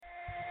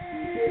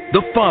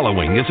The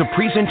following is a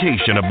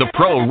presentation of the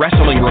Pro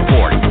Wrestling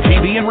Report,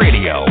 TV and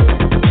radio.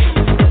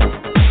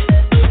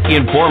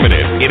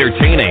 Informative,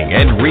 entertaining,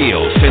 and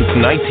real since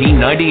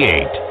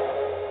 1998.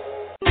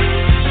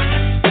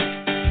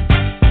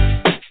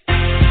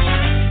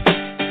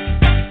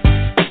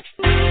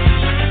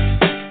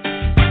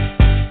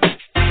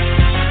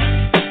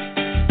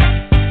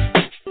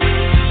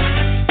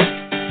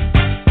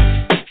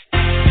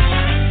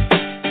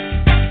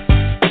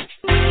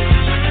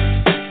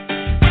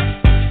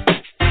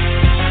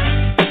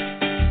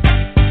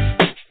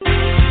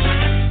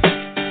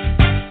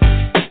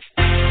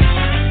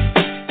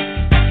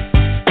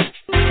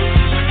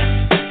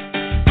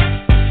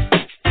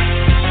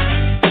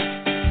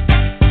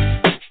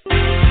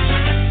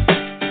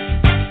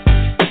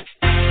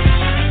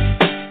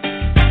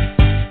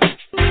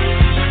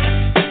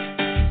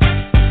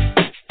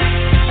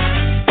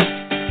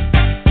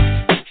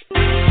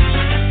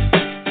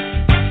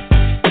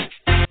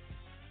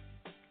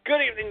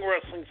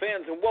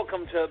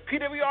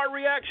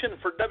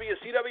 For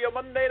wCw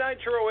Monday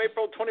Nitro,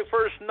 April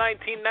 21st,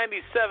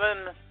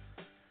 1997.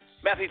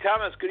 Matthew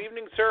Thomas, good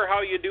evening, sir. How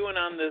are you doing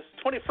on this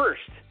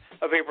 21st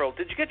of April?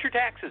 Did you get your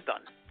taxes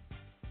done?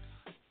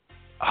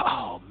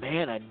 Oh,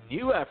 man, I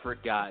knew I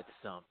forgot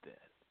something.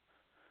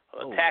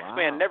 Well, the tax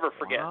man never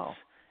forgets,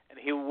 and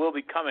he will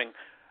be coming.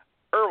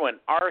 Erwin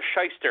R.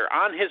 Shyster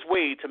on his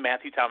way to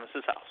Matthew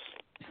Thomas's house.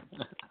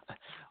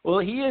 Well,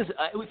 he is.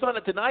 We found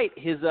out tonight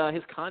his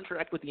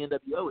contract with the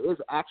NWO is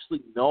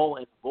actually null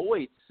and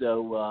void.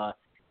 So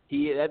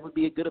that would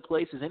be as good a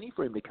place as any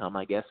for him to come,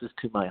 I guess, is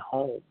to my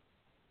home.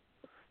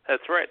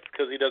 That's right,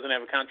 because he doesn't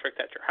have a contract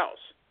at your house,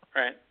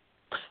 right?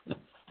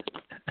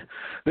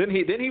 Then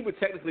he would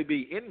technically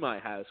be in my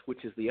house,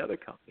 which is the other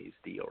company's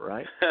deal,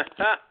 right?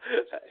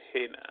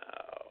 Hey,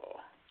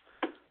 now.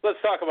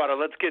 Let's talk about it.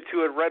 Let's get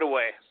to it right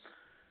away.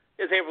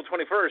 It's April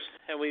 21st,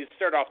 and we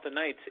start off the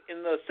night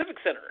in the Civic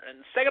Center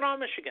in Saginaw,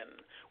 Michigan,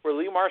 where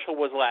Lee Marshall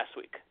was last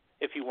week,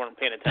 if you weren't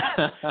paying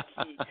attention.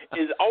 He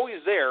is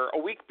always there a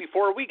week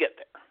before we get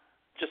there.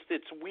 Just,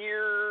 it's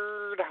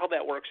weird how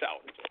that works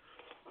out.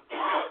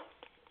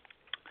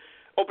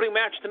 Opening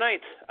match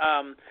tonight,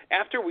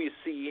 after we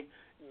see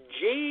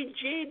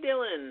J.J.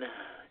 Dillon,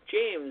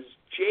 James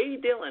J.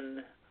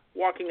 Dillon,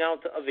 walking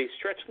out of a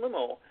stretch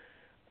limo.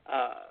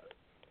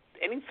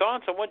 Any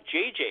thoughts on what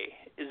J.J.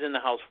 is in the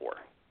house for?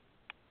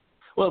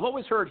 Well, I've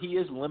always heard he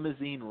is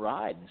limousine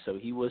riding, so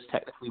he was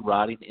technically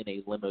riding in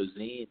a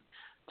limousine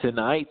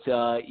tonight.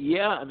 I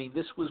mean,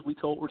 this was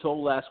we're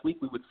told last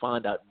week we would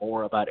find out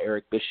more about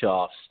Eric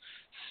Bischoff's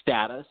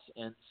status,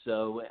 and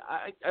so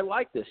I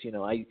like this.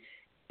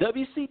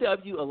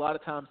 WCW a lot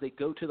of times they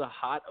go to the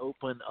hot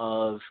open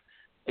of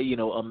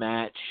a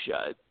match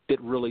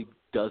that really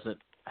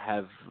doesn't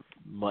have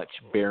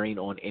much bearing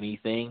on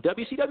anything.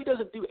 WCW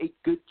doesn't do a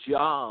good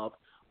job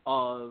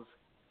of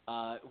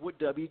what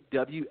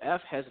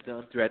WWF has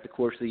done throughout the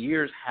course of the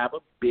years, have a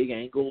big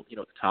angle, at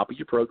the top of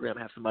your program,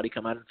 have somebody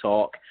come out and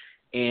talk.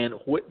 And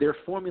what their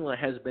formula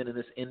has been in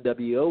this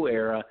NWO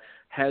era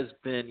has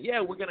been,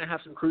 we're going to have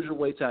some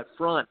cruiserweights out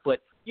front,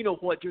 but you know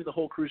what? During the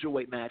whole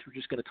cruiserweight match, we're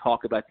just going to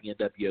talk about the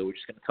NWO. We're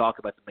just going to talk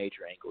about the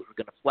major angles.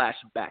 We're going to flash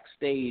some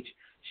backstage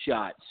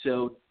shots.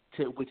 So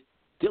with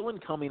Dillon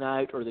coming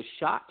out, or the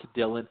shot to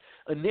Dillon,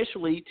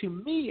 initially, to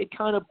me, it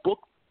kind of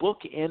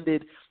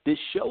bookended this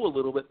show a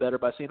little bit better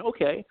by saying,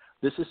 okay,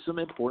 this is some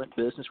important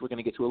business we're going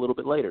to get to a little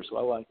bit later, so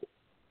I like it.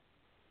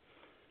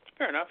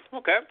 Fair enough.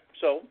 Okay.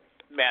 So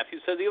Matthew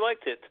says he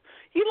liked it.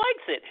 He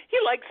likes it. He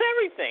likes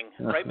everything.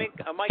 Right, Mike?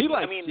 He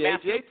likes J.J.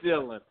 Matthew?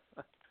 Dillon.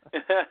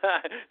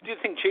 Do you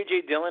think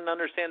J.J. Dillon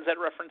understands that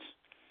reference?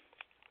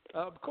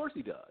 Of course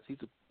he does.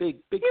 He's a big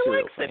He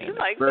cereal likes fan. it. He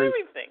likes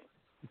everything.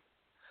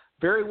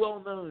 Very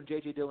well known,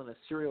 J.J. Dillon, a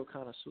cereal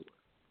connoisseur.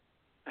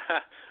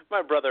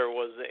 My brother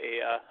was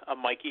a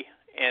Mikey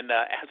and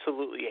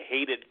absolutely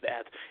hated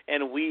that,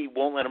 and we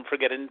won't let him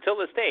forget it until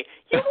this day.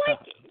 You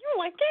like it. You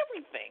like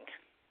everything.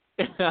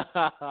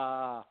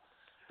 The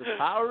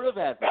power of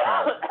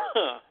advertising.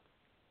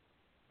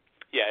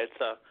 Yeah,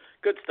 it's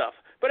good stuff.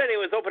 But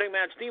anyways, opening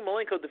match, Dean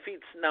Malenko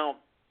defeats, now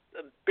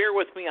bear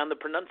with me on the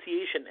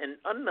pronunciation and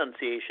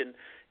enunciation,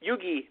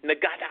 Yugi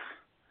Nagata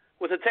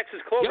with a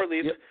Texas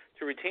Cloverleaf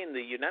to retain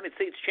the United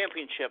States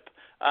Championship.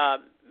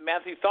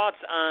 Matthew, thoughts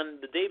on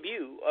the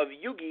debut of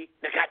Yugi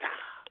Nagata?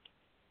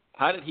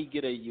 How did he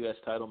get a U.S.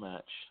 title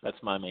match? That's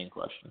my main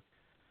question.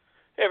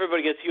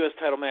 Everybody gets U.S.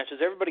 title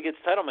matches. Everybody gets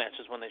title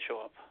matches when they show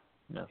up.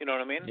 Yeah. You know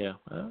what I mean? Yeah.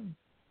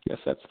 Yes,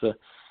 that's the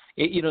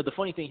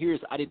funny thing here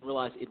is I didn't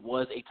realize it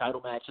was a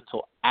title match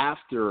until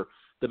after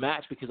the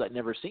match, because I'd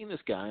never seen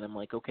this guy, and I'm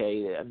like,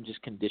 okay, I'm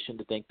just conditioned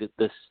to think that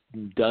this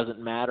doesn't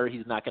matter.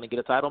 He's not going to get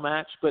a title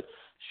match. But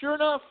sure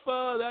enough,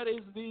 that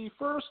is the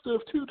first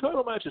of 2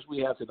 title matches we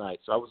have tonight.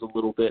 So I was a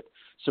little bit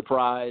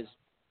surprised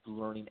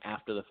learning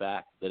after the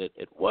fact that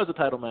it was a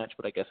title match,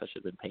 but I guess I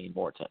should have been paying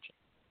more attention.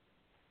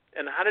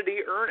 And how did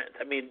he earn it?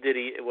 I mean,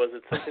 was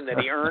it something that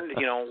he earned,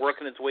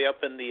 working his way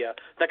up in the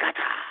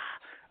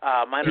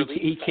minor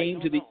leagues? He came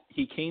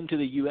to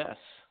the U.S.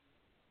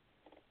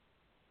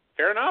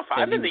 Fair enough.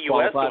 I'm in the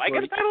U.S. Do I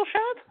get a title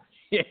shot?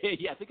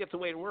 Yeah, I think that's the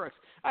way it works.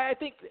 I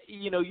think,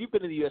 you've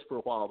been in the U.S. for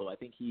a while, though. I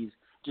think he's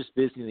just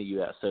visiting the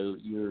U.S., so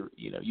you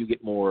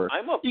get more.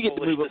 You get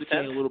to move up the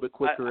chain a little bit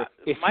quicker.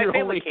 My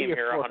family came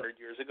here 100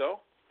 years ago.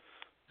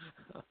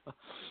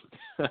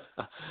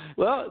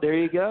 Well, there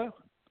you go.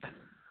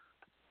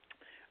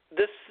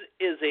 This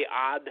is a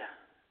odd.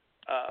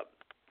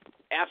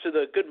 After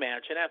the good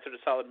match and after the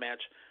solid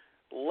match,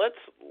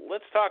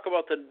 let's talk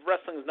about the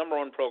wrestling's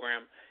 #1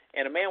 program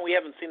and a man we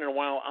haven't seen in a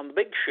while on the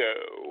big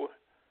show,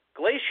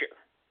 Glacier,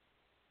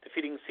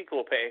 defeating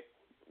Cyclope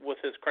with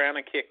his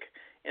Cryonic kick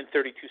in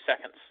 32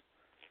 seconds.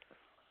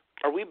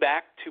 Are we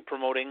back to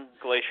promoting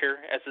Glacier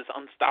as this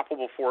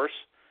unstoppable force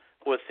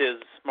with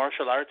his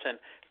martial arts and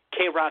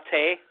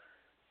karate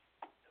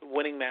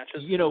winning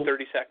matches in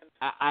 30 seconds?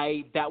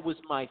 That was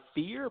my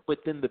fear, but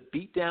then the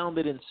beatdown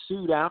that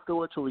ensued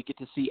afterwards where we get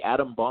to see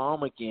Adam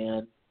Bomb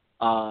again,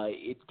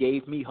 it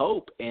gave me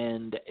hope.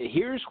 And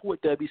here's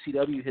what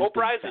WCW has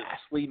been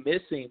vastly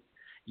missing.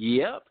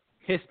 Yep,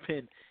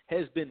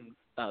 has been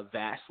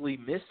vastly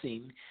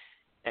missing.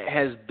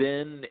 Has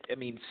been,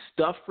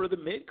 stuff for the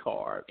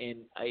mid-card.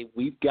 And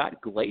we've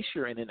got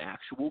Glacier in an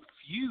actual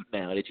feud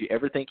now. Did you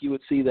ever think you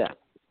would see that?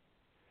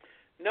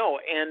 No,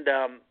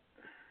 and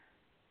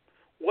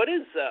what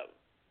is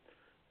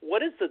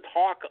the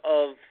talk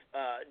of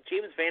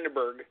James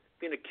Vanderberg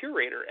being a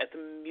curator at the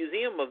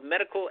Museum of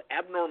Medical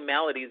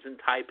Abnormalities in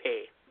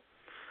Taipei?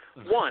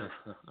 1,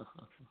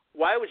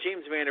 why was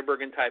James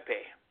Vanderberg in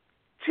Taipei?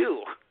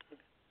 2,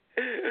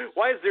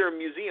 why is there a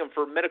museum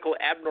for medical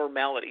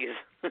abnormalities?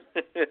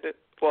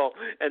 Well,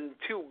 and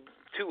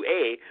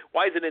 2A,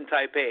 why is it in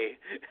Taipei?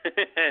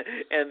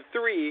 And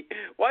 3,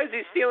 why is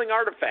he stealing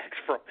artifacts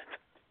from it?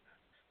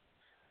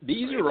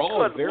 These are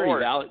all very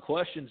valid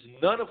questions,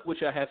 none of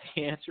which I have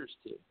the answers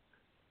to.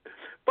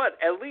 But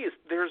at least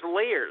there's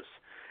layers.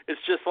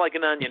 It's just like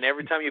an onion.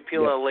 Every time you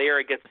peel a layer,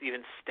 it gets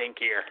even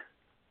stinkier.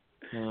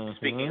 Mm-hmm.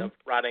 Speaking of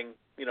rotting,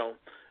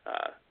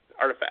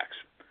 artifacts.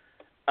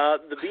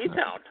 The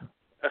beatdown.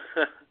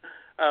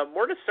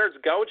 Mortis starts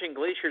gouging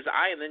Glacier's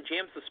eye and then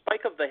jams the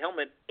spike of the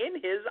helmet in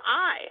his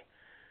eye.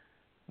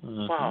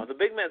 Mm-hmm. Wow, the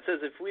big man says,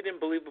 if we didn't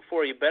believe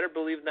before, you better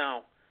believe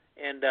now.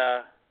 And,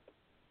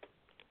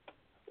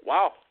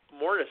 wow,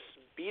 Mortis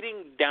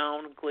beating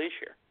down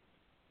Glacier.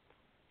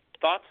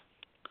 Thoughts?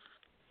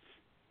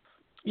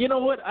 You know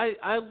what?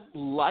 I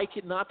like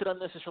it. Not that I'm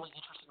necessarily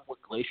interested in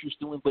what Glacier's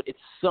doing, but it's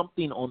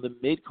something on the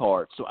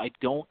mid-card, so I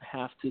don't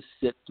have to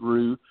sit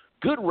through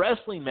good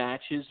wrestling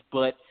matches,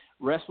 but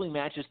wrestling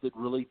matches that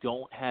really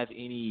don't have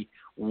any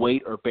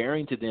weight or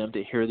bearing to them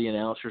to hear the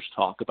announcers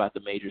talk about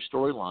the major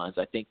storylines.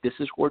 I think this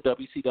is where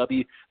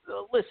WCW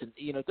listen,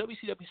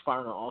 WCW's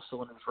firing on all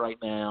cylinders right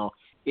now.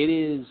 It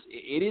is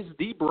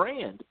the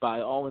brand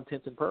by all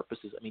intents and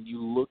purposes. I mean,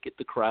 you look at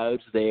the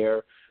crowds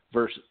there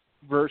versus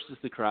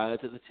the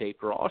crowds at the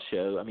Tape Raw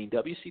show. I mean,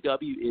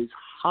 WCW is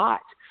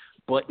hot,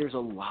 but there's a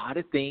lot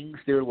of things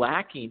they're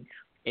lacking.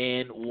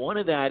 And one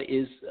of that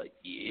is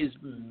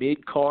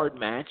mid-card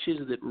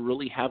matches that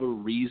really have a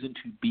reason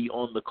to be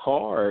on the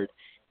card.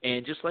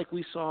 And just like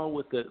we saw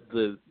with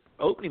the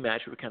opening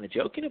match, we were kind of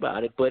joking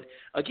about it. But,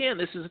 again,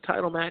 this is a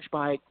title match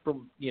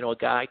from a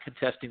guy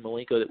contesting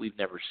Malenko that we've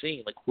never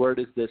seen. Like, where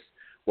does this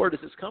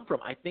come from?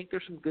 I think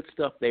there's some good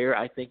stuff there.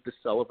 I think the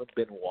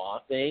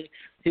Sullivan-Benoit thing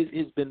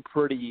has been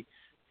pretty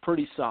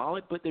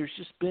solid. But there's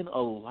just been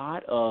a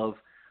lot of,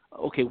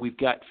 okay, we've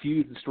got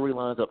feuds and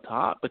storylines up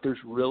top, but there's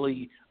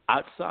really –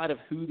 outside of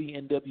who the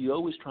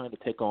NWO is trying to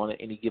pick on at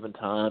any given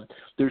time,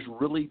 there's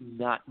really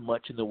not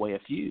much in the way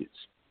of feuds.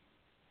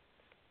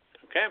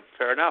 Okay,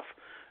 fair enough.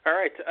 All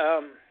right,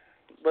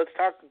 let's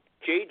talk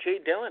J.J.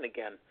 Dillon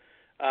again.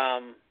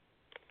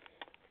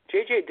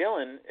 J.J.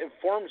 Dillon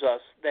informs us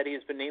that he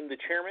has been named the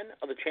chairman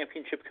of the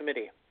championship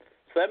committee.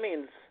 So that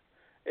means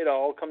it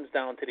all comes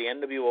down to the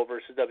NWO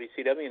versus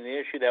WCW and the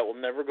issue that will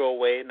never go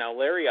away. Now,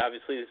 Larry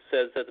obviously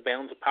says that the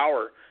balance of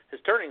power is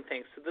turning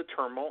thanks to the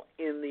turmoil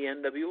in the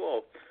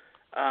NWO.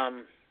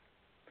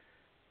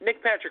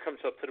 Nick Patrick comes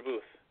up to the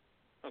booth.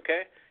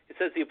 Okay? He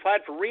says he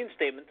applied for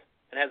reinstatement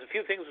and has a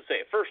few things to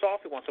say. First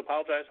off, he wants to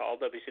apologize to all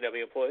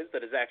WCW employees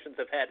that his actions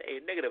have had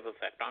a negative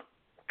effect on.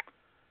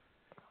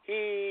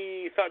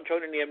 He thought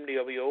joining the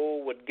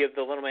NWO would give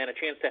the little man a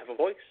chance to have a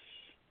voice,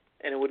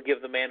 and it would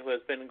give the man who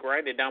has been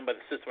grinded down by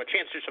the system a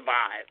chance to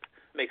survive.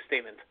 Make a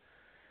statement.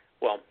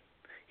 Well,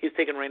 he's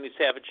taken Randy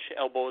Savage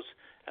elbows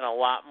and a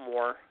lot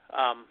more.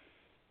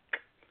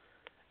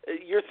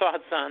 Your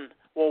thoughts on,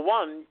 well,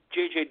 one,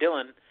 J.J.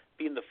 Dillon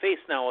being the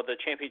face now of the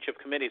championship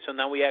committee, so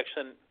now we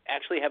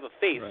actually have a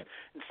face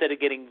instead of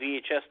getting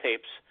VHS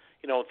tapes,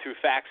 through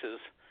faxes.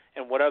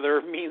 And what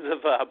other means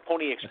of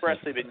Pony Express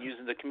they've been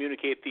using to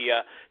communicate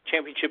the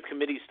championship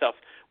committee stuff.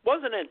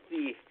 Wasn't it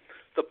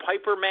the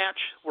Piper match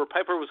where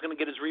Piper was going to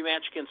get his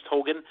rematch against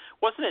Hogan?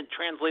 Wasn't it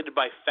translated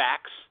by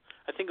fax?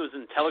 I think it was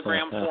in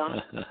telegram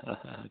form.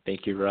 I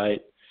think you're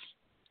right.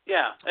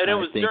 Yeah, and it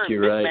was during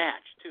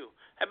mid-match, too.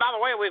 And by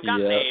the way, we've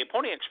got a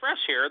Pony Express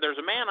here. There's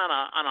a man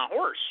on a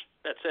horse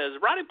that says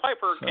Roddy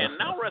Piper can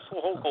now wrestle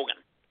Hulk Hogan.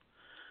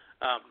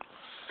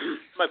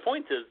 My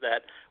point is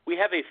that we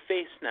have a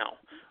face now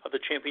of the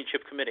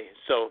championship committee.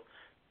 So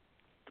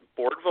the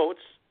board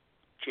votes.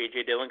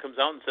 J.J. Dillon comes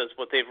out and says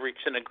what they've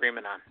reached an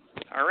agreement on.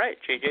 All right,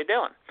 J.J.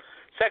 Dillon.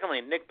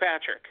 Secondly, Nick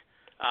Patrick.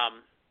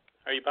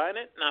 Are you buying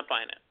it? Not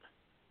buying it?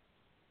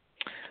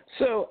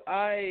 So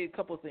a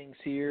couple of things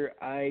here.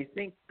 I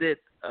think that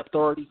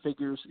authority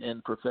figures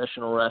in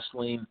professional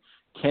wrestling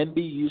can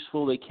be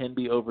useful. They can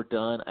be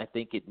overdone. I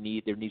think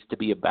there needs to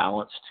be a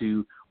balance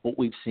to what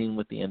we've seen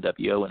with the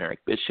NWO and Eric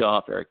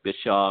Bischoff,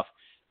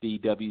 the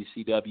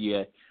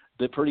WCW.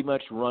 They're pretty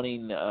much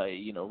running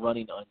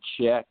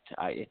unchecked.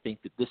 I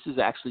think that this is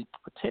actually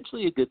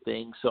potentially a good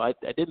thing. So I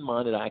didn't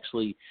mind it. I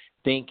actually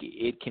think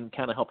it can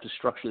kind of help to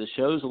structure the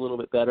shows a little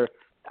bit better.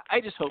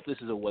 I just hope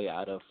this is a way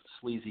out of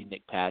sleazy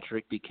Nick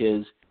Patrick,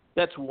 because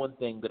that's one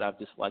thing that I've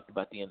disliked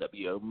about the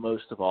NWO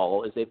most of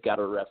all is they've got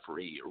a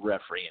referee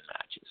in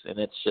matches. And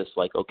it's just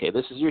like, okay,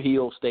 this is your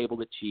heel stable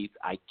that cheats.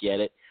 I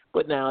get it.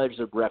 But now there's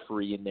a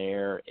referee in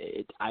there.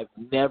 I've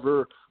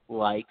never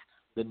liked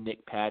the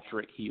Nick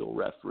Patrick heel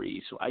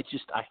referee. So I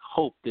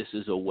hope this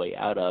is a way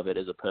out of it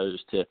as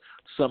opposed to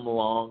some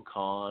long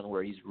con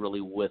where he's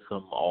really with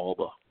them all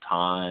the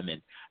time.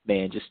 And,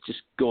 man, just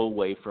go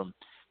away from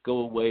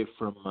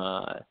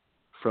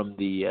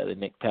the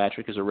Nick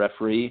Patrick as a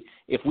referee.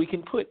 If we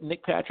can put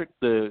Nick Patrick,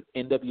 the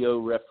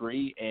NWO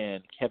referee,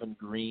 and Kevin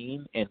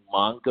Green and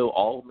Mongo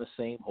all on the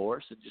same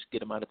horse and just get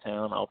them out of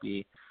town, I'll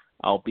be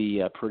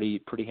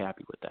pretty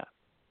happy with that.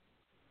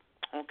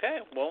 Okay,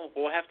 well,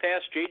 we'll have to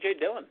ask J.J.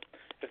 Dillon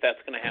if that's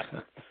going to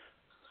happen.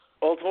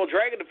 Ultimo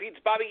Dragon defeats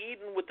Bobby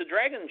Eaton with the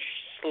Dragon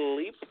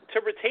Sleep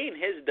to retain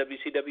his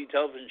WCW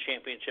Television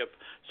Championship.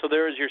 So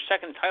there is your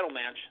second title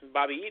match.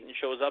 Bobby Eaton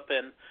shows up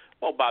in,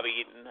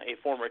 Bobby Eaton, a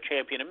former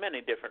champion in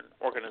many different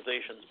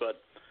organizations,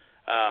 but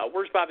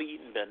where's Bobby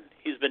Eaton been?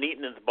 He's been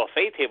eating at the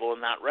buffet table and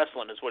not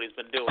wrestling is what he's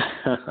been doing.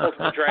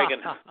 Ultimo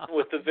Dragon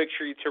with the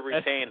victory to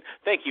retain.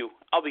 Thank you.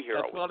 I'll be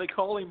here. That's why they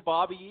call him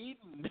Bobby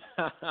Eaton.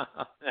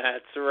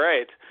 That's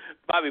right.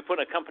 Bobby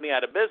putting a company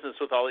out of business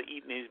with all the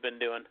eating he's been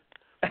doing.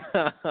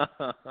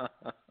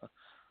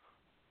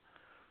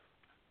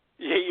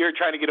 You're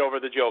trying to get over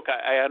the joke.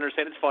 I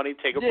understand it's funny.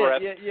 Take a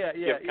breath. Yeah.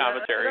 Give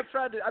commentary.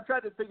 I've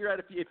tried to figure out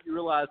if you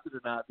realized it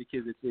or not,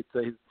 because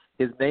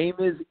his name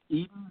is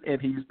Eaton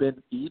and he's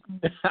been eaten.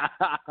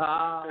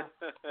 Yeah.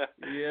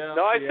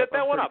 No, I set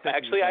that one up.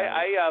 Actually,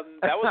 I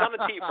that was on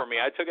the tee for me.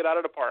 I took it out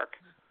of the park.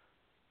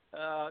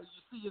 You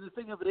see, the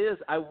thing of it is,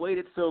 I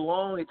waited so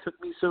long. It took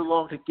me so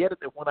long to get it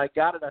that when I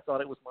got it, I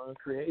thought it was my own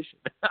creation.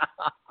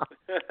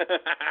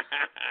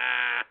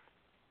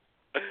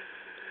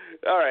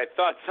 All right,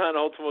 thoughts on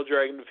Ultimo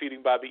Dragon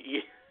defeating Bobby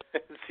E?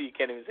 See, you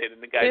can't even say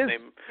the guy's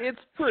name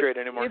straight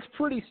anymore. It's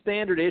pretty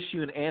standard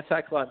issue and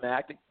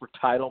anticlimactic for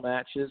title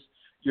matches.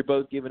 You're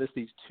both giving us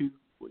these two,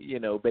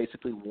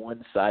 basically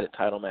one-sided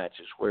title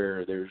matches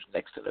where there's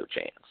next to no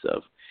chance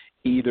of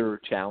either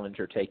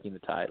challenger taking the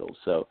title.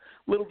 So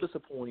a little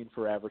disappointing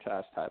for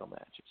advertised title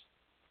matches.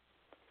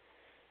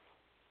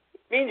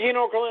 Mean Gene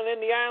Okerlund in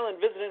the island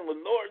visiting with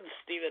Lord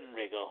Steven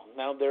Regal.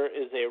 Now there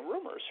is a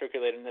rumor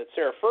circulating that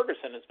Sarah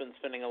Ferguson has been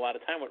spending a lot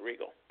of time with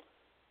Regal.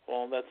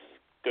 Well, that's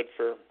good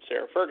for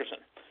Sarah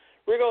Ferguson.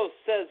 Regal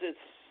says it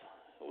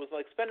was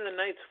like spending a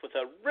night with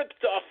a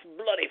ripped-off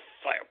bloody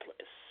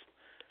fireplace.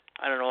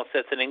 I don't know if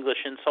that's an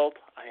English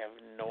insult. I have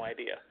no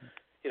idea.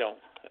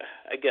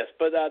 I guess.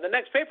 But the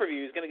next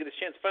pay-per-view, he's going to get a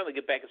chance to finally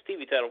get back his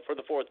TV title for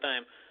the fourth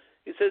time.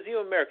 He says,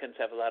 you Americans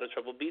have a lot of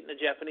trouble beating the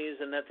Japanese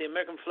and that the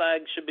American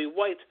flag should be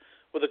white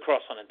with a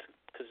cross on it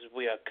because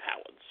we are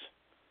cowards.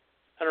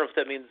 I don't know if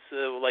that means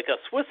like a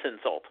Swiss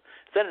insult.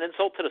 Is that an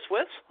insult to the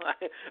Swiss?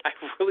 I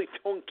really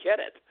don't get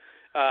it.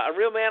 A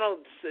real man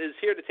is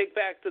here to take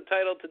back the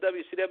title to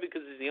WCW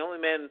because he's the only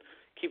man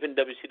keeping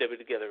WCW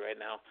together right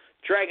now.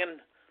 Dragon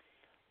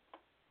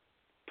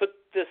put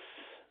this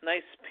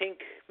nice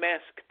pink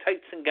mask,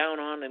 tights, and gown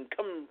on and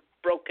come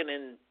broken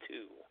in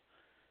two.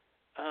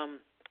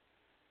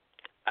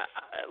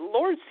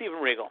 Lord Steven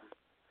Regal,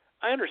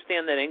 I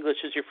understand that English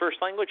is your first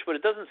language, but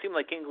it doesn't seem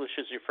like English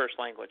is your first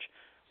language.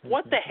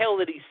 What the hell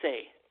did he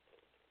say?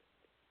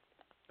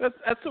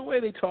 That's the way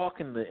they talk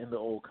in the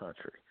old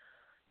country.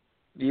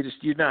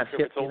 You're not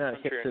hip to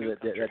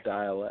that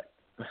dialect.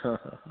 Yeah.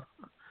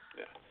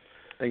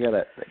 They got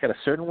a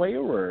certain way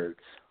of words.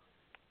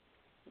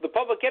 The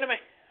Public Enemy,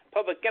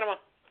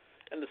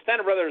 and the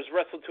Steiner brothers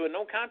wrestled to a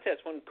no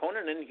contest when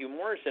Conan and Hugh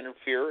Morris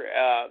interfere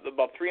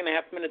about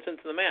 3.5 minutes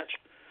into the match.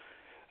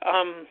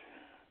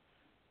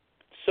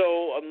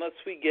 So unless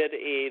we get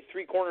a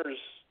three corners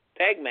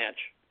tag match,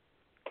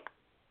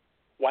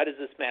 why does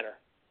this matter?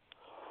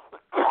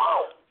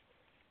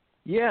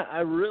 Yeah, I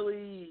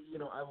really,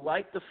 I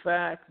like the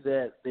fact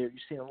that you're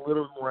seeing a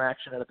little more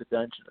action out of the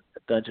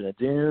Dungeon of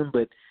Doom,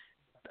 but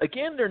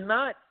again, they're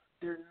not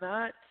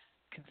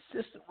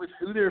consistent with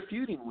who they're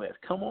feuding with.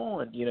 Come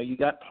on,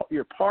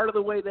 you're part of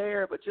the way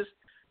there, but just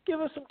give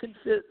us some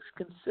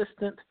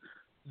consistent,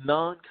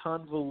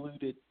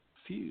 non-convoluted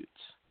feuds.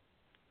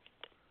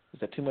 Is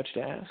that too much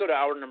to ask? Let's go to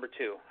hour number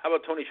 2. How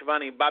about Tony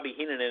Schiavone, Bobby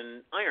Heenan,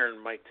 and Iron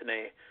Mike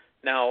Tenay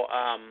Now,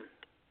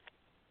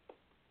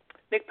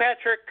 Nick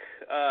Patrick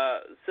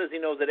says he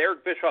knows that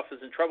Eric Bischoff is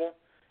in trouble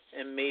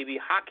and may be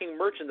hawking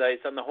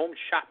merchandise on the Home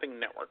Shopping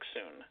Network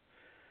soon.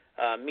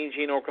 Mean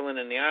Gene Okerlund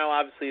in the aisle,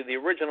 obviously the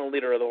original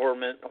leader of the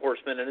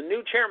Horsemen, and the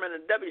new chairman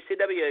of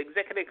WCW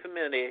Executive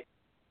Committee,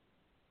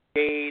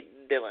 Jay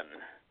Dillon.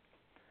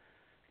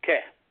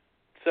 Okay,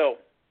 so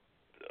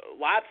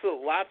lots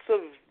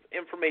of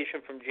information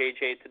from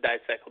JJ to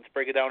dissect. Let's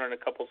break it down in a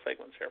couple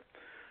segments here.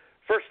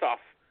 First off,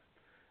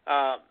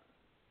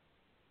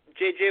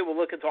 JJ will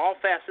look into all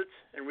facets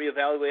and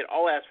reevaluate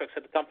all aspects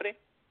of the company.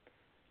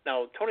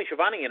 Now, Tony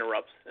Schiavone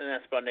interrupts and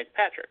asks about Nick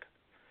Patrick.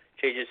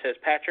 JJ says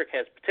Patrick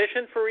has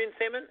petitioned for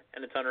reinstatement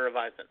and it's under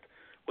advisement,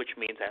 which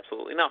means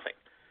absolutely nothing.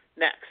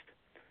 Next,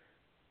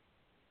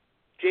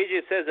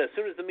 JJ says as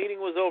soon as the meeting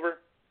was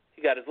over,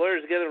 he got his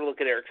lawyers together to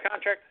look at Eric's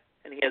contract,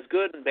 and he has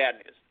good and bad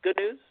news. Good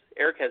news,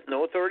 Eric has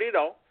no authority at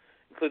all,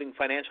 including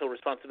financial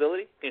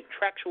responsibility,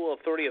 contractual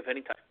authority of any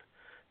type.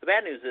 The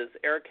bad news is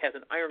Eric has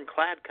an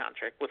ironclad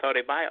contract without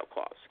a buyout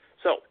clause.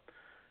 So,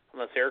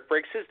 unless Eric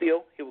breaks his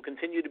deal, he will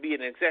continue to be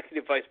an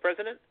executive vice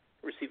president,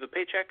 receive a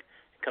paycheck,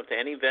 and come to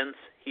any events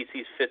he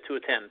sees fit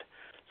to attend.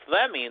 So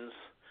that means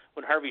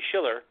when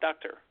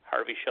Dr.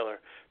 Harvey Schiller,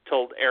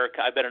 told Eric,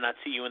 I better not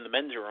see you in the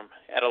men's room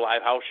at a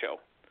live house show,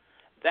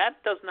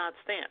 that does not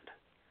stand.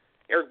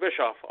 Eric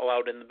Bischoff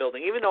allowed in the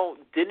building, even though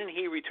didn't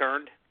he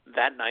return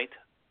that night?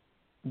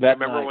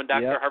 Remember when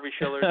Dr. Harvey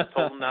Schiller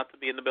told him not to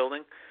be in the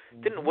building?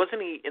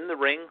 Wasn't he in the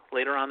ring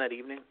later on that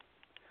evening?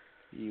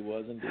 He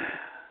was indeed.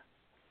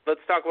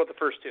 Let's talk about the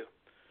first two.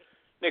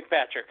 Nick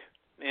Patrick,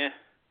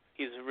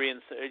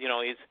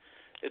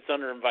 it's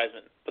under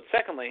advisement. But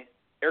secondly,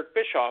 Eric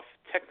Bischoff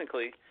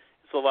technically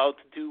is allowed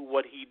to do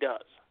what he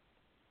does.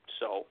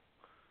 So,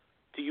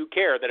 do you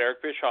care that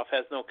Eric Bischoff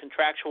has no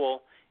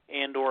contractual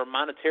and or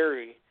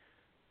monetary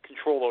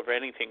control over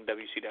anything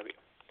WCW?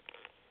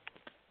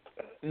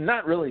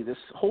 Not really. This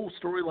whole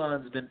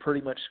storyline has been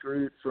pretty much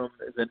screwed from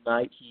the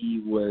night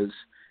he was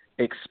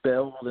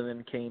expelled and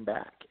then came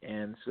back,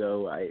 and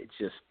so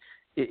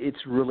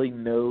it's really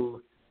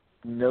no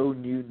new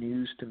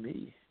news to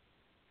me.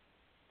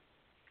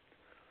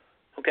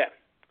 Okay.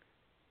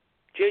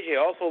 JJ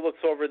also looks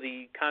over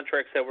the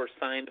contracts that were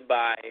signed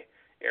by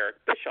Eric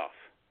Bischoff.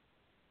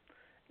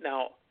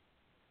 Now,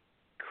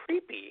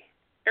 creepy.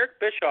 Eric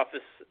Bischoff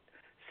is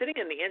sitting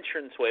in the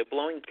entranceway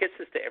blowing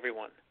kisses to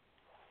everyone.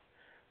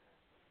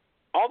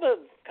 All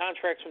the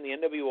contracts from the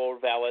NWO are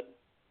valid,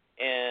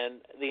 and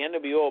the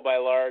NWO, by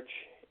large,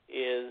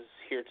 is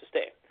here to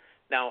stay.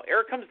 Now,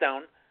 Eric comes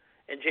down,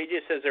 and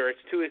JJ says there are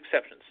two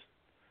exceptions.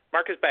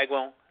 Marcus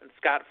Bagwell and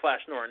Scott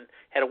Flash Norton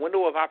had a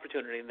window of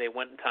opportunity, and they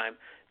went in time.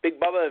 Big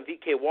Bubba and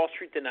VK Wall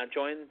Street did not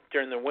join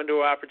during their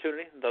window of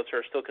opportunity. Those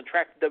are still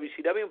contracted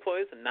WCW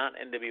employees and not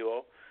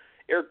NWO.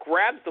 Eric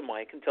grabs the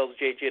mic and tells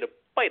JJ to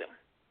bite him.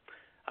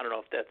 I don't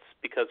know if that's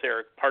because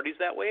Eric parties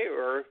that way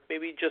or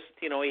maybe just,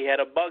 he had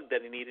a bug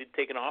that he needed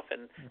taken off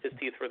and his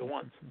teeth were the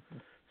ones.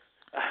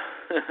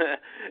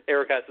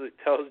 Eric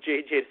tells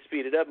JJ to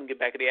speed it up and get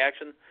back to the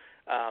action.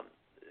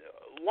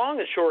 Long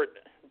and short,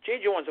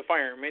 JJ wants to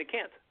fire him, and he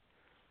can't.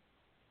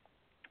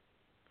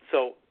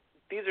 So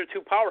these are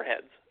two power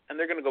heads, and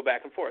they're going to go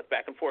back and forth,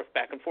 back and forth,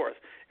 back and forth.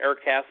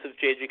 Eric asks if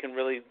JJ can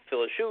really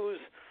fill his shoes.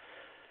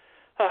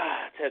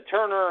 Ted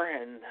Turner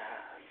and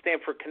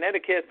Stamford,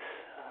 Connecticut.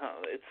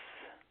 It's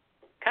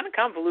kind of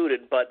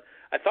convoluted, but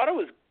I thought it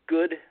was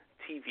good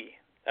TV.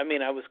 I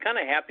mean, I was kind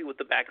of happy with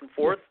the back and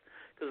forth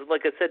because,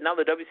 like I said, now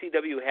the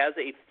WCW has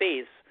a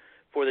face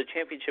for the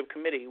championship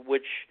committee,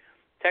 which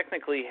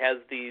technically has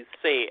the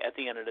say at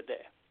the end of the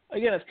day.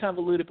 Again, it's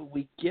convoluted, but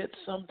we get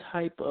some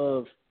type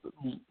of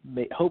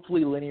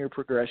hopefully linear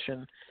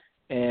progression,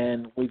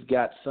 and we've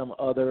got some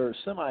other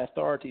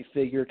semi-authority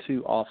figure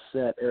to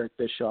offset Eric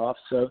Bischoff.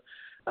 So,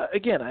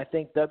 again, I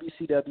think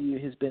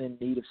WCW has been in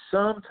need of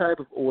some type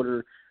of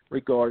order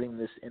regarding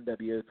this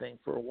NWO thing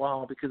for a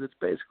while because it's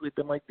basically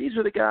been like, these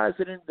are the guys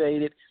that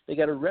invaded. They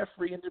got a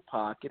referee in their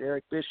pocket.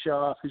 Eric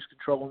Bischoff, who's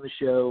controlling the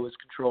show, is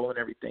controlling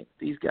everything.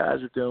 These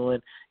guys are doing,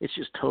 it's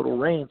just total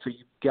reign. So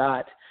you've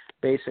got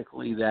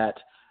basically that,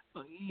 a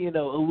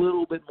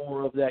little bit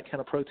more of that kind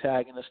of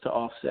protagonist to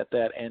offset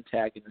that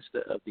antagonist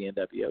of the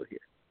NWO here.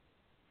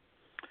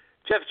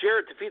 Jeff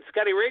Jarrett defeats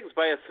Scotty Riggs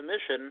by a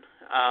submission.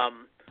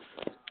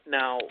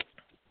 Now,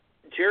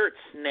 Jarrett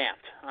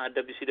snapped on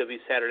WCW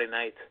Saturday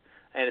night,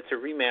 and it's a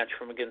rematch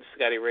from against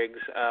Scotty Riggs.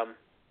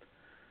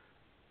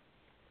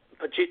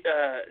 But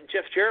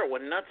Jeff Jarrett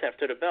went nuts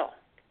after the bell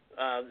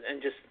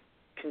and just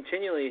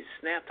continually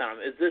snapped on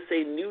him. Is this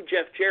a new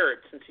Jeff Jarrett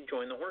since he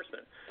joined the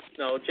Horsemen?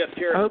 No, Jeff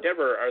Jarrett and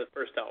Deborah are the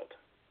first out.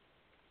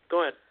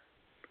 Go ahead.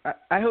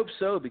 I hope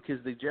so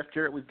because the Jeff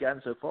Jarrett we've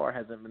gotten so far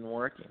hasn't been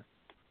working.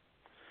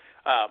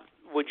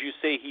 Would you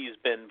say he's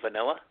been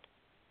vanilla?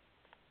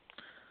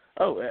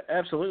 Oh,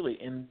 absolutely.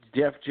 And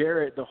Jeff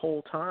Jarrett, the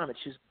whole time,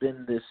 it's just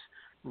been this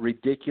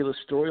ridiculous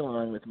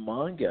storyline with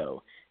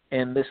Mongo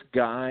and this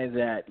guy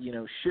that,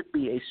 should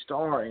be a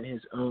star in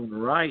his own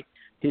right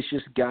has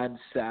just gotten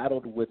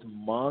saddled with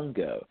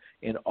Mongo.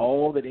 And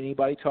all that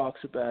anybody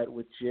talks about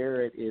with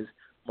Jarrett is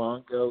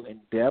Mongo and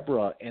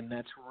Deborah, and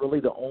that's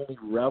really the only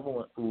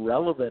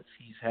relevance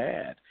he's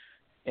had.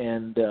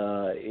 And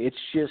it's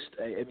just,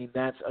 I mean,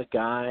 that's a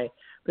guy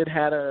that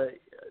had a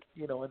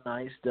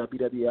nice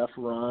WWF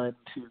run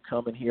to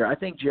come in here. I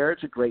think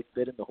Jarrett's a great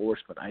fit in the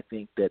Horseman. I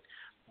think that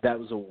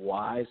was a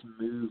wise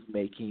move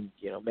making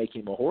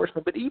him a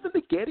Horseman. But even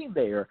the getting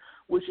there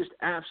was just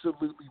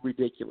absolutely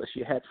ridiculous.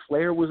 You had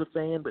Flair was a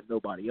fan, but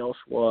nobody else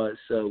was.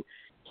 So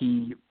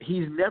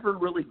he's never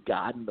really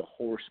gotten the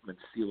Horseman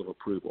seal of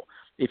approval,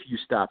 if you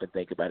stop and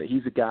think about it.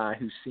 He's a guy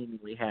who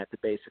seemingly had to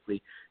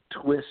basically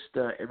twist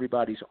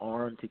everybody's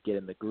arm to get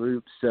in the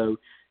group. So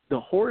the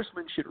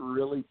Horseman should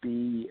really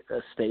be a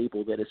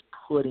stable that is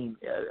putting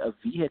a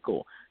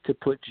vehicle to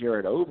put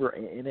Jarrett over,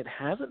 and it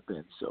hasn't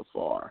been so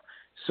far.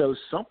 So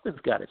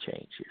something's got to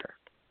change here.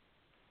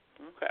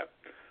 Okay.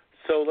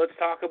 So let's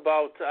talk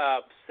about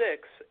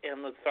Six,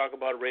 and let's talk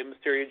about Rey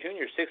Mysterio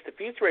Jr. Six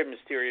defeats Rey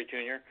Mysterio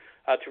Jr.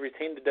 To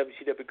retain the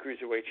WCW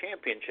Cruiserweight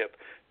Championship.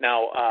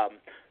 Now,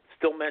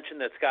 still mentioned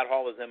that Scott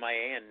Hall is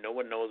MIA, and no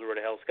one knows where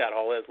the hell Scott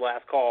Hall is.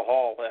 Last Call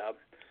Hall.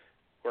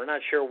 We're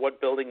not sure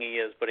what building he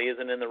is, but he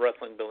isn't in the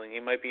wrestling building.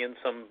 He might be in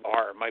some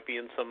bar, might be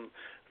in some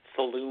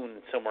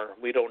saloon somewhere.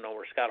 We don't know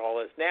where Scott Hall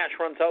is. Nash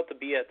runs out to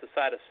be at the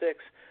side of Six.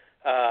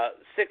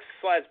 Six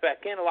slides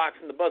back in, locks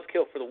in the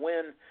buzzkill for the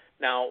win.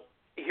 Now,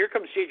 here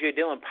comes J.J.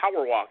 Dillon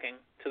power walking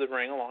to the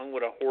ring along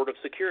with a horde of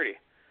security.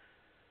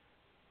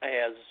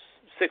 As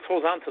Six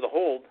holds on to the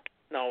hold,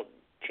 now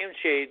James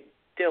J.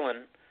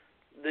 Dillon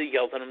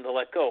yells at him to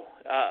let go.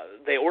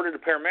 They ordered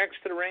the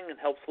paramedics to the ring and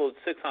helps load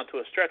Six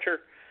onto a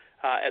stretcher.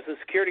 As the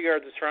security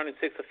guards are surrounding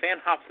Six, a fan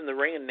hops in the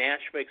ring and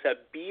Nash makes a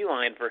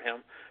beeline for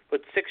him,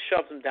 but Six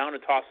shoves him down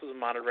and tosses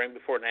him out of the ring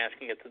before Nash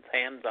can get his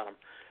hands on him.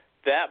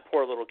 That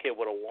poor little kid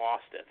would have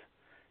lost it.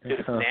 Dude,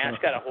 if Nash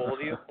got a hold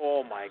of you,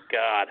 oh my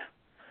God.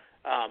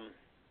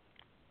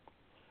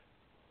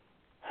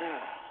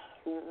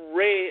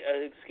 Ray,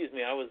 excuse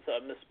me, I was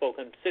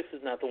misspoken. Six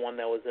is not the one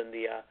that was in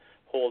the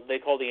hold. They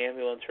called the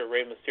ambulance for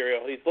Rey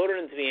Mysterio. He's loaded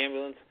into the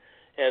ambulance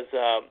as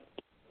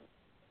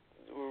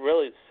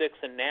really Six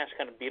and Nash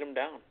kind of beat him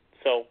down.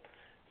 So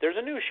there's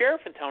a new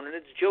sheriff in town, and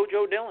it's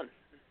JoJo Dillon.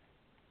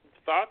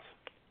 Thoughts?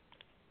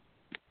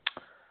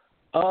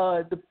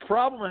 The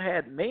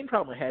main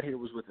problem I had here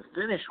was with the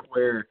finish,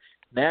 where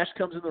Nash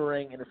comes in the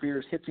ring,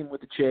 interferes, hits him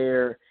with the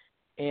chair,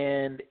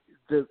 and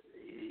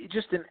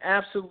just an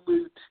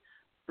absolute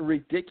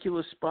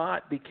ridiculous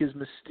spot because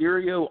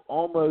Mysterio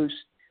almost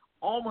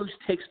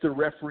takes the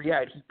referee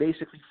out. He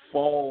basically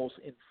falls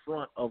in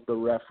front of the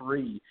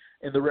referee,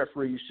 and the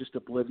referee is just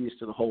oblivious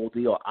to the whole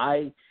deal.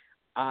 I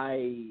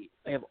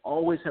have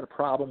always had a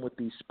problem with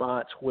these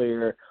spots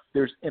where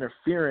there's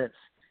interference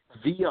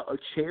via a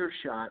chair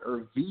shot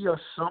or via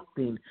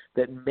something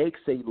that makes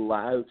a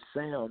loud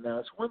sound. Now,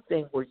 it's one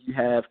thing where you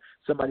have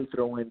somebody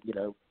throwing,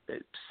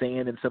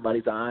 sand in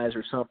somebody's eyes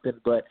or something,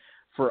 but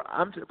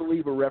I'm to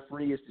believe a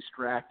referee is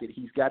distracted.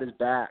 He's got his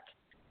back,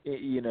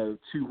 to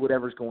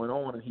whatever's going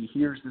on, and he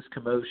hears this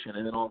commotion,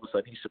 and then all of a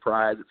sudden he's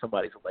surprised that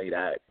somebody's laid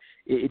out.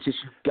 It's just,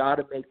 you've got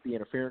to make the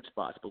interference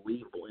spots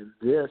believable. And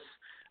this,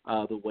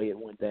 the way it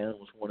went down,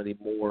 was one of the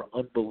more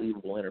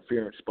unbelievable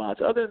interference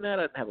spots. Other than that,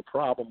 I didn't have a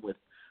problem with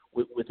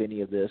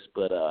any of this,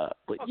 but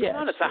yeah.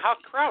 Come on, it's a hot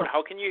crowd.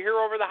 How can you hear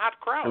over the hot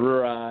crowd?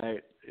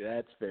 Right,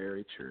 that's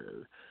very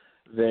true.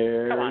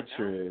 Very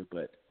true,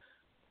 now.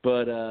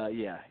 but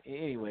yeah.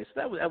 Anyway, so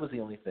that was the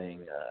only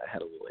thing I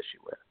had a little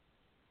issue with.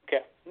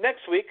 Okay,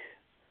 next week,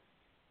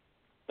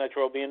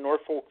 Nitro will be in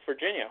Norfolk,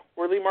 Virginia,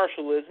 where Lee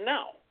Marshall is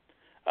now.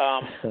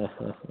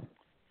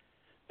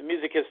 The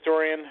music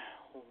historian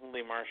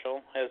Lee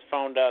Marshall has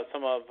found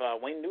some of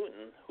Wayne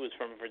Newton, who is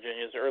from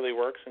Virginia's early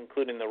works,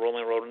 including the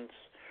Rolling Rodents,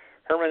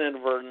 Herman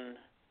and Verdon,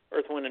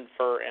 Earth, Wind and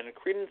Fur, and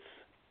Creedence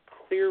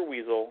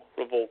Clearweasel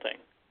Revolting.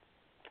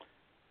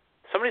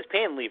 Somebody's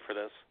paying Lee for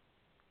this,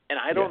 and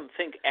I don't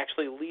think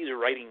actually Lee's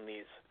writing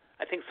these.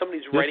 I think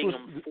somebody's writing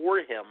them for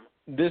him.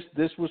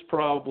 This was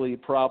probably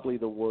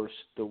the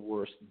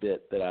worst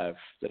bit that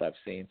I've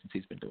seen since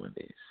he's been doing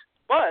these.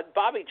 But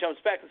Bobby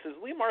jumps back and says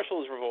Lee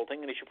Marshall is revolting,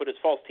 and he should put his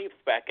false teeth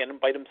back in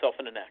and bite himself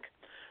in the neck.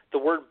 The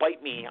word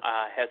 "bite me"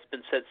 has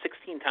been said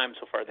 16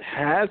 times so far this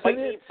year. Hasn't bite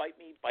it? me, bite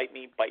me, bite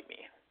me, bite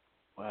me.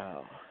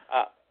 Wow.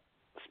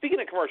 Speaking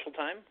of commercial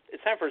time,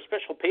 it's time for a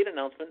special paid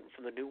announcement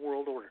from the New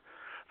World Order.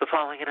 The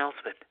following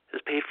announcement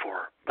is paid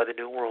for by the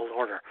New World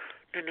Order.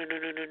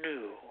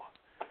 No.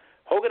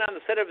 Hogan on the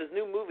set of his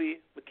new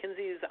movie,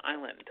 Mackenzie's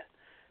Island,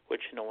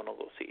 which no one will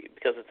go see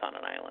because it's on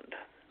an island.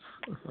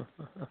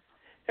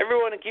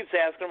 Everyone keeps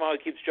asking him how he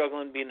keeps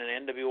juggling being an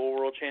NWO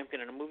World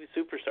Champion and a movie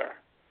superstar.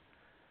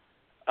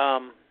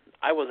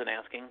 I wasn't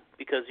asking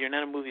because you're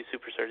not a movie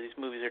superstar. These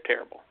movies are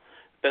terrible.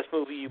 Best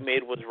movie you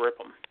made was Rip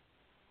 'Em.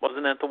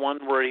 Wasn't that the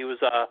one where he was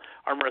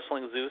arm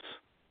wrestling Zeus?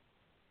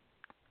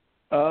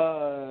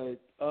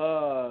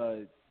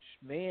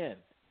 Man.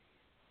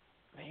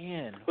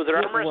 Was it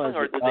arm wrestling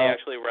or did they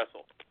actually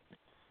wrestle?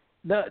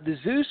 No, the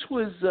Zeus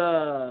was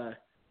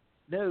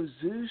No,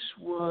 Zeus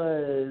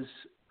was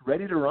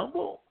Ready to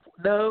Rumble.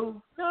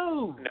 No.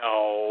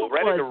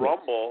 Ready to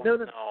Rumble. No.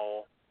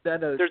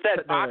 There's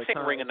that boxing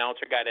ring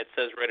announcer guy that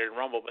says Ready to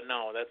Rumble, but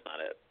no, that's not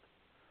it.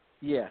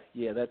 Yeah,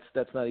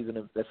 that's not even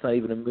a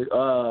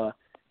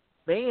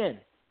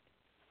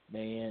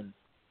man.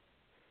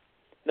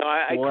 No,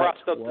 I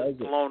crossed up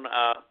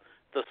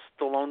the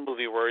Stallone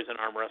movie where he's an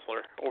arm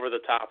wrestler over the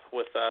top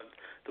with the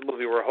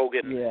movie where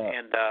Hogan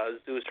and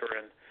Zeus were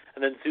in,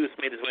 and then Zeus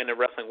made his way into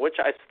wrestling, which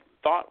I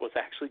thought was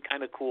actually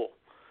kind of cool.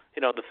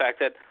 You know, the fact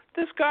that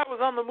this guy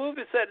was on the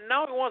movie set and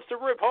now he wants to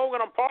rip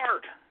Hogan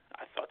apart.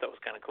 I thought that was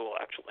kind of cool,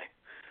 actually.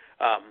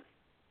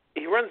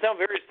 He runs down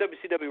various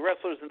WCW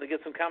wrestlers, and they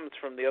get some comments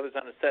from the others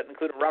on the set,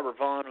 including Robert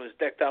Vaughn, who's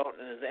decked out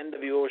in his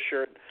NWO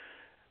shirt.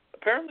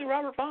 Apparently,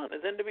 Robert Vaughn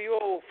is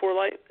NWO for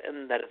life,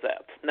 and that is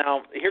that.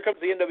 Now, here comes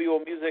the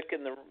NWO music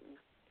in the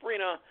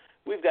arena.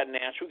 We've got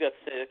Nash, we've got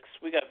Six,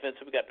 we got Vince,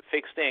 we got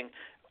Fake Sting.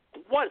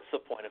 What's the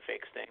point of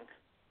Fake Sting?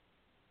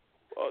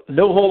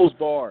 No holds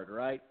barred,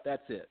 right?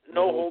 That's it.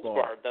 No holds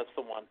barred. That's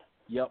the one.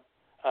 Yep.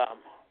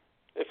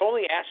 If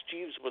only Ask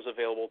Jeeves was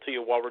available to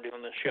you while we're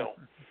doing this show.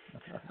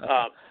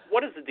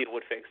 What is the deal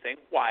with Fake Sting?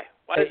 Why?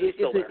 Why is it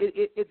still there?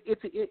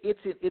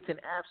 It's an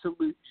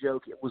absolute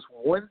joke. It was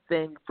one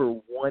thing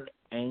for one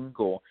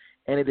angle,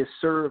 and it has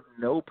served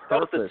no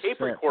purpose. That was the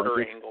tape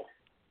recorder angle.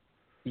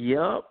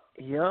 Yep.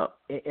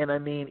 And I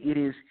mean,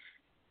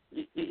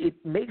 it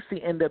makes the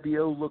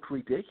NWO look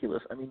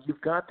ridiculous. I mean,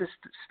 you've got this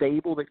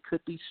stable that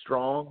could be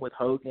strong with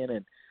Hogan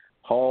and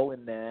Hall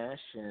and Nash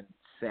and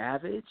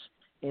Savage,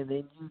 and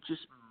then you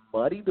just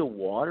muddy the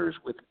waters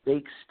with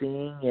Fake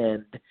Sting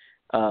and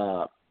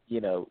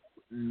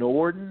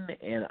Norton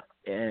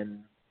and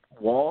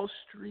Wall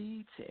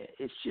Street.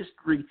 It's just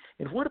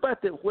and what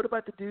about the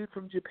dude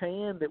from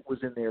Japan that was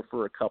in there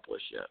for a couple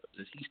of shows?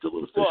 Is he still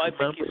a Well, I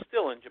think he's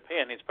still in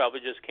Japan. He's probably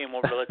just came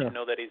over to let you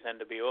know that he's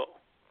NWO.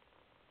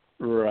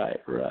 Right.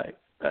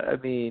 I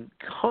mean,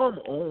 come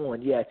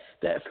on. Yeah,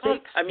 that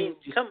Fake Sting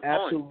just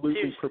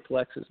absolutely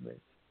perplexes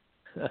me.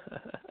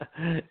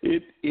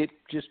 It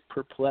just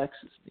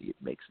perplexes me. It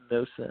makes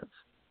no sense.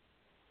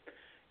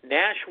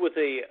 Nash with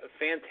a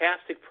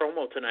fantastic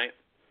promo tonight,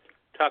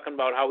 talking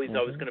about how he's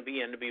always going to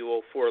be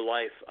NWO for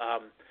life.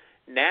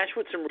 Nash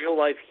with some real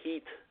life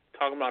heat,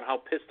 talking about how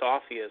pissed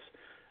off he is.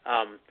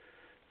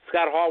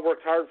 Scott Hall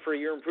worked hard for a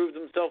year and proved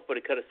himself, but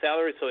he cut his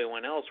salary, so he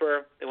went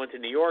elsewhere. They went to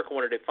New York, and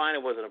what did they find?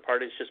 It wasn't a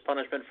party. It's just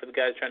punishment for the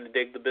guys trying to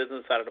dig the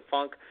business out of the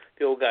funk.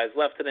 The old guys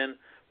left it in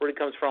where he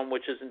comes from,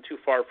 which isn't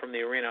too far from the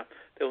arena.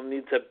 They'll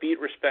need to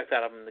beat respect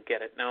out of him to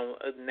get it. Now,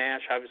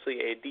 Nash, obviously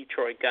a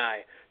Detroit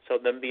guy,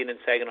 so them being in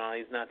Saginaw,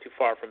 he's not too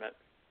far from it.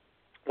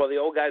 Well, the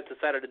old guys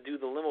decided to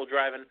do the limo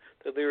driving,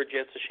 the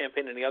Learjets, the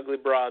Champagne, and the Ugly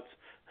Broads.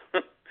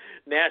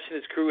 Nash and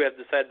his crew have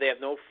decided they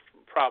have no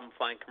problem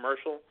flying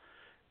commercial,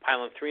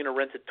 piling 3 in a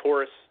rented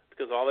Taurus,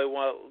 because all they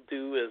want to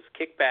do is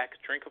kick back,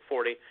 drink a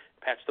 40,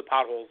 patch the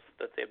potholes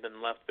that they've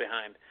been left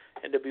behind.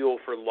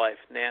 NWO for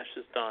life. Nash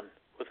is done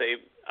with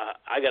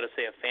I got to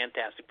say, a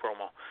fantastic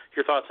promo.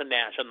 Your thoughts on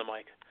Nash on the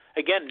mic?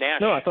 Again,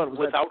 Nash, I thought it was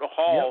without a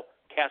Hall,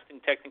 casting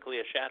technically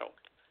a shadow.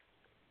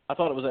 I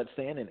thought it was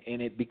outstanding,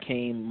 and it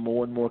became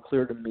more and more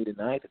clear to me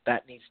tonight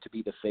that needs to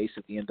be the face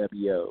of the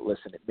NWO.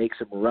 Listen, it makes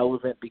him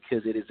relevant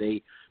because it is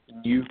a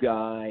new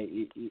guy.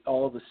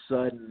 All of a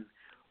sudden,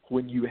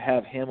 when you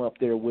have him up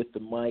there with the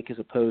mic as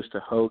opposed to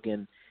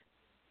Hogan,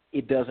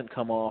 it doesn't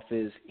come off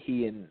as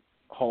he and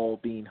Hall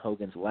being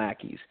Hogan's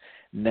lackeys.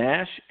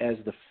 Nash, as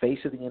the face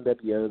of the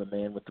NWO, the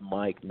man with the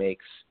mic,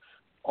 makes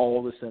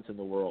all the sense in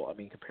the world. I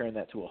mean, comparing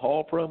that to a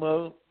Hall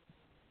promo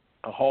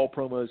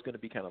is going to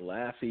be kind of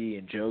laughy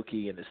and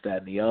jokey and this, that,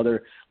 and the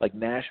other. Like,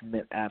 Nash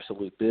meant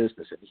absolute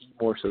business, and he,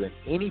 more so than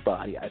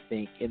anybody, I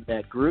think, in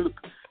that group,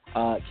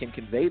 can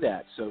convey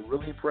that. So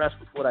really impressed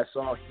with what I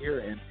saw here,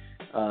 and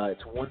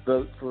it's one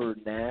vote for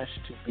Nash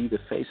to be the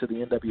face of the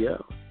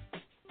NWO.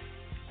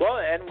 Well,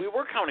 and we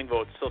were counting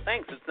votes, so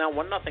thanks. It's now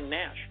 1-0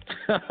 Nash.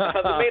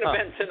 The main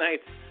event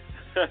tonight,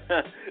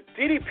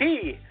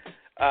 DDP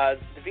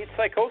defeats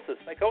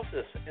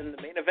Psychosis in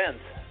the main event.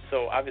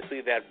 So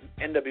obviously that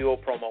NWO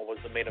promo was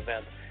the main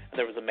event, and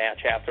there was a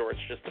match afterwards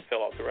just to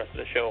fill out the rest of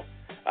the show.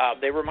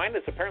 They remind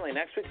us apparently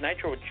next week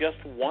Nitro with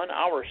just 1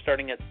 hour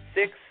starting at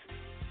 6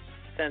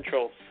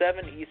 Central,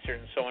 7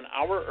 Eastern, so an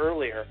hour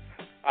earlier,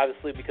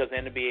 obviously because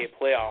NBA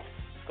playoffs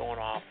going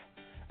off.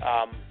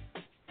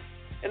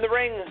 In the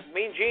ring,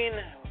 Mean Gene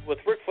with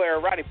Ric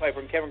Flair, Roddy Piper,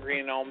 and Kevin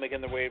Green all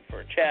making their way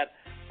for a chat.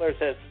 Flair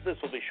says, this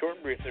will be short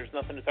and brief. There's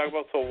nothing to talk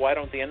about, so why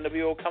don't the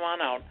NWO come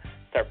on out,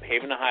 start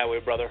paving the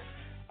highway, brother.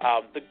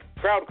 The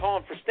crowd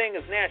calling for Sting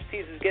as Nash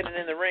teases getting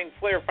in the ring.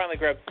 Flair finally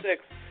grabs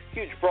 6.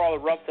 Huge brawl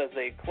erupts as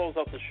they close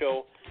out the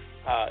show.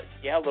 A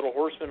little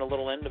Horseman, a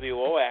little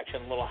NWO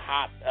action, a little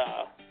hot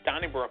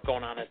Donnybrook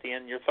going on at the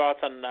end. Your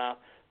thoughts on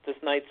this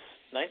night's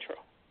Nitro?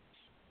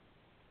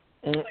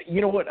 You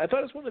know what? I thought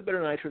it was one of the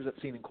better Nitros I've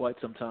seen in quite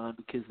some time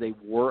because they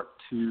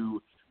worked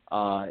to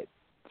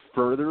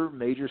further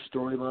major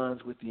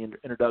storylines with the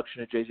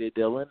introduction of J.J.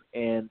 Dillon,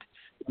 and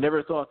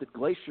Never thought that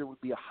Glacier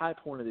would be a high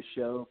point of the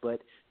show,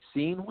 but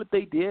seeing what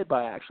they did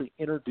by actually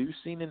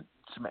introducing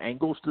some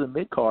angles to the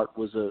mid-card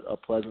was a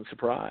pleasant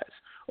surprise.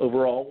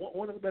 Overall,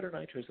 one of the better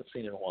Nitros I've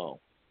seen in a while.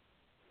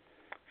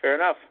 Fair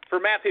enough. For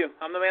Matthew,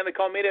 I'm the man they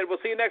call Meathead. We'll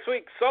see you next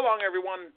week. So long, everyone.